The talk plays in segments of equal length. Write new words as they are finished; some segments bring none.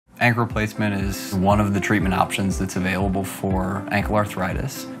Ankle replacement is one of the treatment options that's available for ankle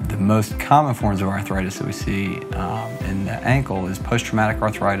arthritis. The most common forms of arthritis that we see in the ankle is post-traumatic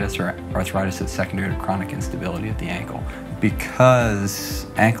arthritis or arthritis that's secondary to chronic instability at the ankle. Because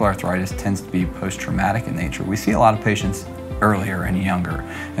ankle arthritis tends to be post-traumatic in nature, we see a lot of patients earlier and younger.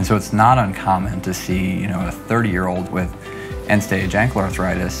 And so it's not uncommon to see, a 30-year-old with end-stage ankle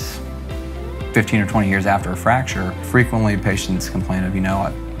arthritis 15 or 20 years after a fracture. Frequently patients complain of,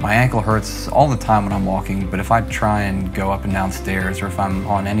 my ankle hurts all the time when I'm walking, but if I try and go up and down stairs, or if I'm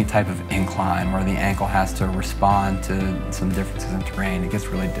on any type of incline where the ankle has to respond to some differences in terrain, it gets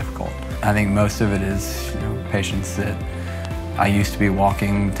really difficult. I think most of it is patients that I used to be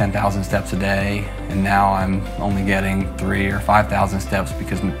walking 10,000 steps a day, and now I'm only getting 3,000 or 5,000 steps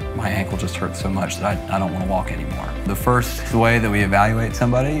because my ankle just hurts so much that I don't want to walk anymore. The first way that we evaluate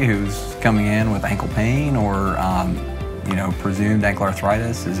somebody who's coming in with ankle pain or presumed ankle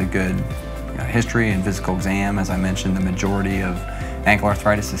arthritis is a good history and physical exam. As I mentioned, the majority of ankle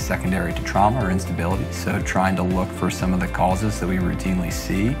arthritis is secondary to trauma or instability, so trying to look for some of the causes that we routinely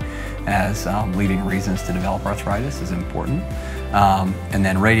see as leading reasons to develop arthritis is important. And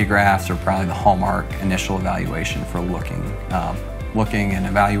then radiographs are probably the hallmark initial evaluation for looking and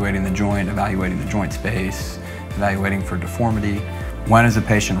evaluating the joint space, evaluating for deformity. When is a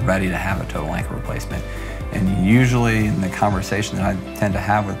patient ready to have a total ankle replacement? And usually in the conversation that I tend to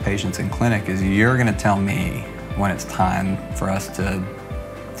have with patients in clinic is, you're going to tell me when it's time for us to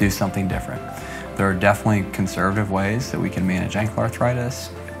do something different. There are definitely conservative ways that we can manage ankle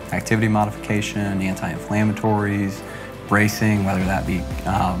arthritis: activity modification, anti-inflammatories, bracing, whether that be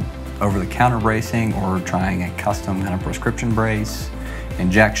over-the-counter bracing or trying a custom kind of prescription brace,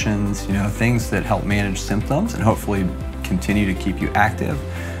 injections, things that help manage symptoms and hopefully continue to keep you active,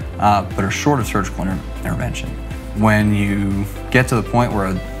 but are short of surgical intervention. When you get to the point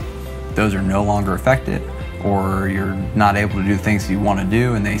where those are no longer effective, or you're not able to do things you want to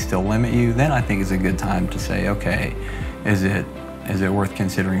do and they still limit you, then I think it's a good time to say, okay, is it worth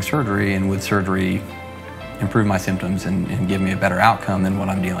considering surgery, and would surgery improve my symptoms and give me a better outcome than what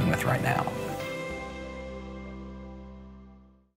I'm dealing with right now?